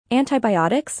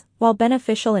Antibiotics, while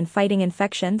beneficial in fighting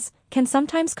infections, can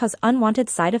sometimes cause unwanted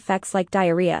side effects like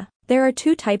diarrhea. There are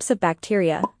two types of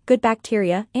bacteria, good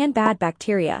bacteria and bad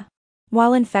bacteria.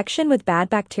 While infection with bad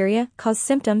bacteria cause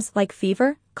symptoms like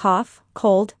fever, cough,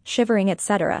 cold, shivering,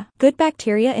 etc., good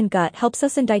bacteria in gut helps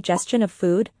us in digestion of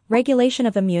food, regulation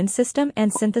of immune system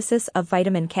and synthesis of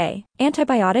vitamin K.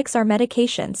 Antibiotics are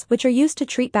medications which are used to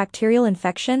treat bacterial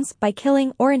infections by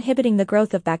killing or inhibiting the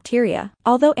growth of bacteria.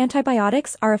 Although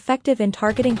antibiotics are effective in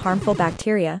targeting harmful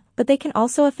bacteria, but they can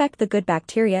also affect the good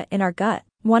bacteria in our gut.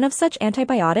 One of such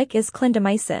antibiotic is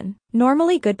clindamycin.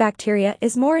 Normally good bacteria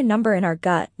is more in number in our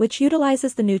gut, which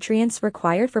utilizes the nutrients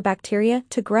required for bacteria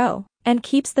to grow and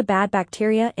keeps the bad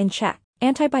bacteria in check.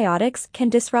 Antibiotics can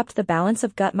disrupt the balance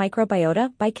of gut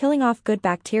microbiota by killing off good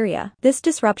bacteria. This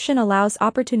disruption allows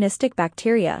opportunistic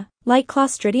bacteria, like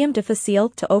Clostridium difficile,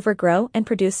 to overgrow and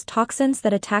produce toxins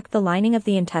that attack the lining of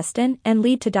the intestine and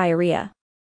lead to diarrhea.